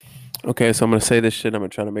Okay, so I'm gonna say this shit. I'm gonna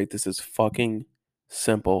try to make this as fucking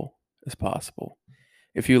simple as possible.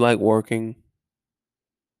 If you like working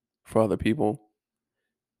for other people,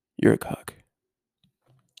 you're a cuck.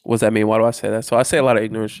 What does that mean? Why do I say that? So I say a lot of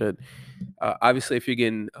ignorant shit. Obviously, if you're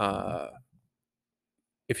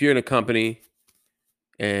in a company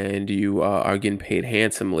and you are getting paid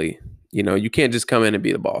handsomely, you can't just come in and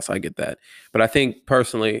be the boss. I get that, but I think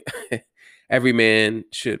personally, every man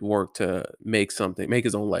should work to make something, make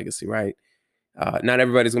his own legacy. Right? Not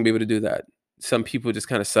everybody's gonna be able to do that. Some people just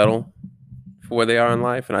kind of settle for where they are in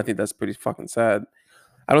life, and I think that's pretty fucking sad.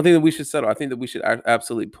 I don't think that we should settle. I think that we should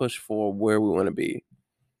absolutely push for where we want to be.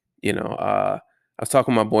 I was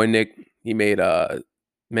talking to my boy Nick. He made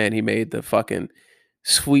man, he made the fucking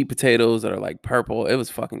sweet potatoes that are like purple. It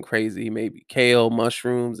was fucking crazy. He made kale,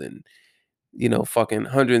 mushrooms, and fucking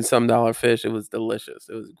hundred and some dollar fish. It was delicious.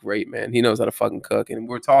 It was great, man. He knows how to fucking cook. And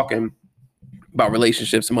we're talking about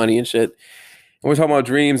relationships, money, and shit. And we're talking about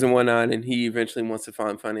dreams and whatnot. And he eventually wants to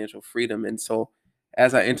find financial freedom. And so,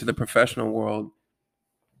 as I enter the professional world,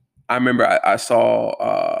 I remember I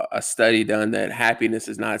saw a study done that happiness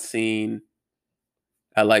is not seen.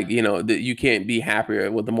 That you can't be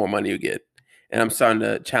happier with the more money you get. And I'm starting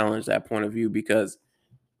to challenge that point of view because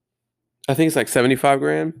I think it's like 75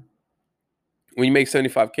 grand. When you make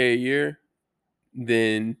 75K a year,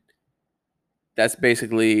 then that's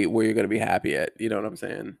basically where you're going to be happy at. You know what I'm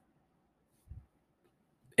saying?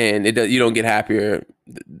 And you don't get happier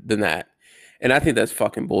than that. And I think that's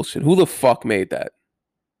fucking bullshit. Who the fuck made that?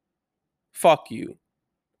 Fuck you.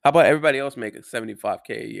 How about everybody else making 75K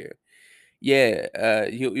a year? Yeah,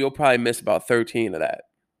 you'll probably miss about 13 of that.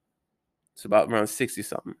 It's about around 60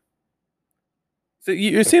 something. So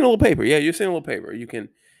you're seeing a little paper. Yeah, you're seeing a little paper. You can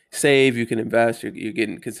save, you can invest, you're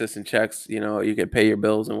getting consistent checks, you can pay your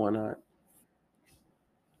bills and whatnot.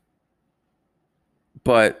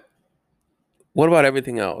 But what about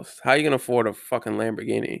everything else? How are you going to afford a fucking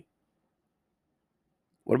Lamborghini?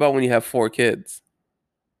 What about when you have 4 kids?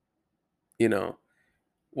 You know,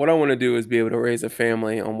 what I want to do is be able to raise a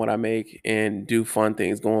family on what I make and do fun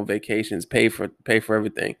things, go on vacations, pay for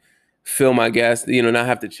everything, fill my gas, not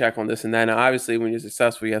have to check on this and that. Now, obviously, when you're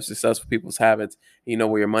successful, you have successful people's habits. You know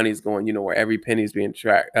where your money's going. You know where every penny is being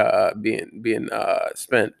tracked, being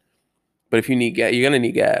spent. But if you need gas, you're gonna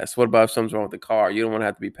need gas. What about if something's wrong with the car? You don't want to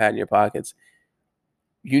have to be patting your pockets.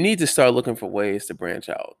 You need to start looking for ways to branch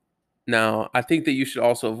out. Now, I think that you should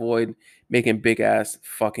also avoid making big ass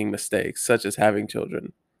fucking mistakes, such as having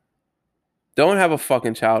children. Don't have a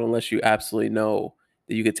fucking child unless you absolutely know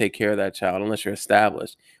that you could take care of that child, unless you're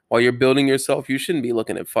established. While you're building yourself, you shouldn't be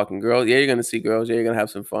looking at fucking girls. Yeah, you're gonna see girls. Yeah, you're gonna have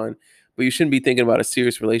some fun, but you shouldn't be thinking about a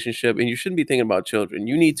serious relationship, and you shouldn't be thinking about children.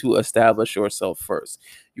 You need to establish yourself first.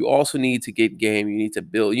 You also need to get game. You need to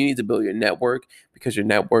build. You need to build your network because your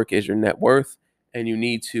network is your net worth, and you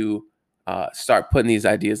need to start putting these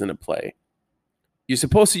ideas into play. You're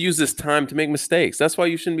supposed to use this time to make mistakes. That's why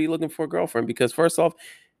you shouldn't be looking for a girlfriend because first off,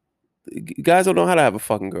 guys don't know how to have a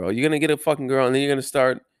fucking girl. You're gonna get a fucking girl, and then you're gonna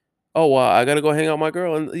start. Oh wow, I gotta go hang out with my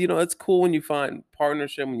girl, and it's cool when you find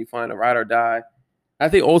partnership, when you find a ride or die. I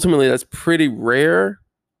think ultimately that's pretty rare,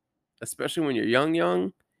 especially when you're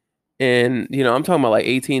young. And I'm talking about like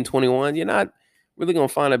 18, 21. You're not really gonna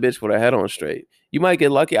find a bitch with her head on straight. You might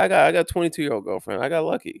get lucky. I got a 22-year-old girlfriend. I got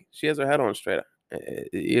lucky. She has her head on straight.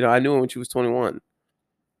 I knew her when she was 21.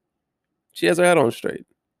 She has her head on straight.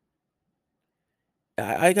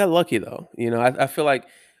 I got lucky though. I feel like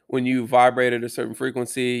when you vibrate at a certain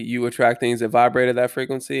frequency, you attract things that vibrate at that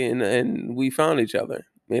frequency, and we found each other.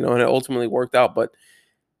 And it ultimately worked out. But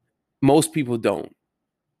most people don't.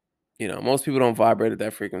 Most people don't vibrate at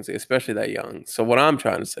that frequency, especially that young. So what I'm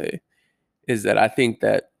trying to say is that I think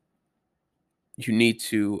that you need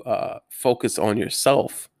to focus on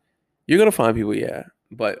yourself. You're gonna find people, yeah,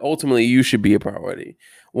 but ultimately you should be a priority.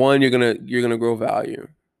 One, you're gonna grow value.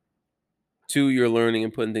 Two, you're learning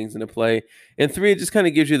and putting things into play. And three, it just kind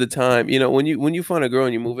of gives you the time. When you find a girl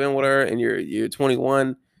and you move in with her and you're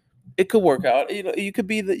 21, it could work out. You could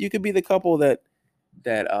be the couple that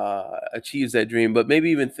achieves that dream. But maybe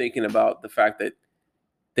even thinking about the fact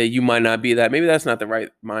that you might not be that. Maybe that's not the right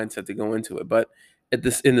mindset to go into it. But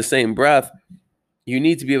in the same breath, you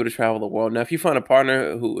need to be able to travel the world. Now, if you find a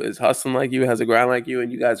partner who is hustling like you, has a grind like you,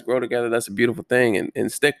 and you guys grow together, that's a beautiful thing,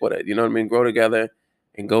 and stick with it. You know what I mean? Grow together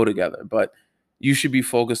and go together. But you should be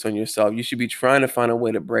focused on yourself. You should be trying to find a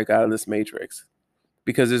way to break out of this matrix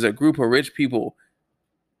because there's a group of rich people,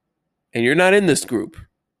 and you're not in this group.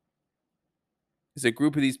 It's a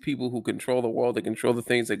group of these people who control the world, they control the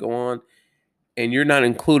things that go on, and you're not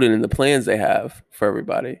included in the plans they have for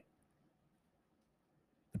everybody.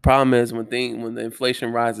 The problem is when the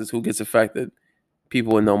inflation rises, who gets affected?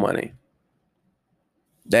 People with no money,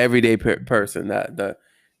 the everyday person, that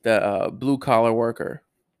the blue collar worker.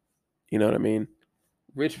 You know what I mean?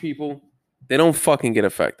 Rich people, they don't fucking get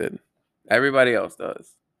affected. Everybody else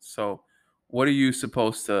does. So, what are you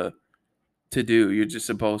supposed to do? You're just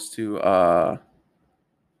supposed to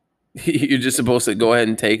you're just supposed to go ahead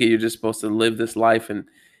and take it. You're just supposed to live this life and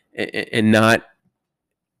not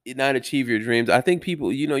achieve your dreams. I think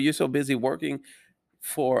people, you're so busy working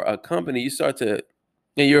for a company, you start to,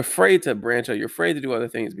 and you're afraid to branch out. You're afraid to do other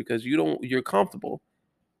things because you're comfortable.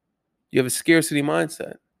 You have a scarcity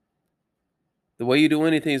mindset. The way you do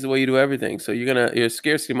anything is the way you do everything. So your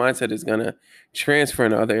scarcity mindset is gonna transfer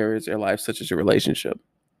into other areas of your life, such as your relationship.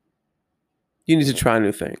 You need to try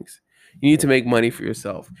new things. You need to make money for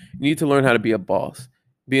yourself. You need to learn how to be a boss.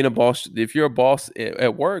 Being a boss, if you're a boss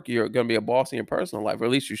at work, you're gonna be a boss in your personal life, or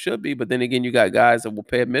at least you should be. But then again, you got guys that will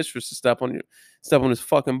pay a mistress to step on his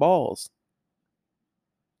fucking balls.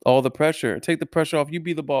 All the pressure. Take the pressure off. You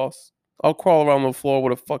be the boss. I'll crawl around the floor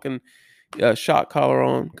with a fucking shot collar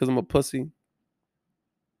on because I'm a pussy.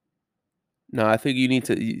 No, I think you need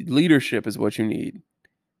to. Leadership is what you need.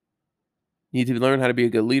 You need to learn how to be a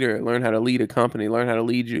good leader, learn how to lead a company, learn how to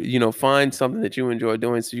lead find something that you enjoy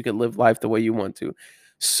doing so you can live life the way you want to.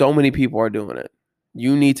 So many people are doing it.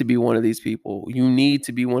 You need to be one of these people. You need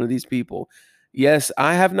to be one of these people. Yes,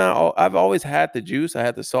 I have not, I've always had the juice, I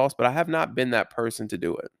had the sauce, but I have not been that person to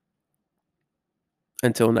do it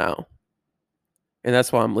until now. And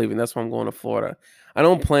that's why I'm leaving. That's why I'm going to Florida. I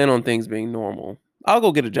don't plan on things being normal. I'll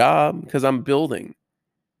go get a job because I'm building,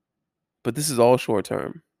 but this is all short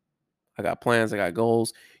term. I got plans, I got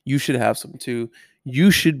goals. You should have some too.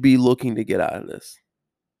 You should be looking to get out of this.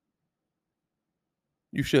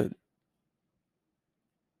 You should.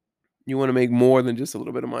 You want to make more than just a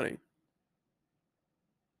little bit of money.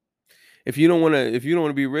 If you don't want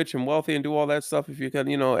to be rich and wealthy and do all that stuff, if you can,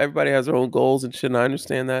 everybody has their own goals and shit, and I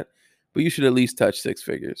understand that. But you should at least touch six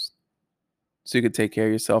figures so you can take care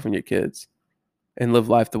of yourself and your kids and live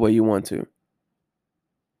life the way you want to.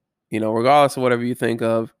 Regardless of whatever you think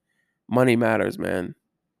of, money matters, man.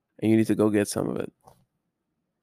 And you need to go get some of it.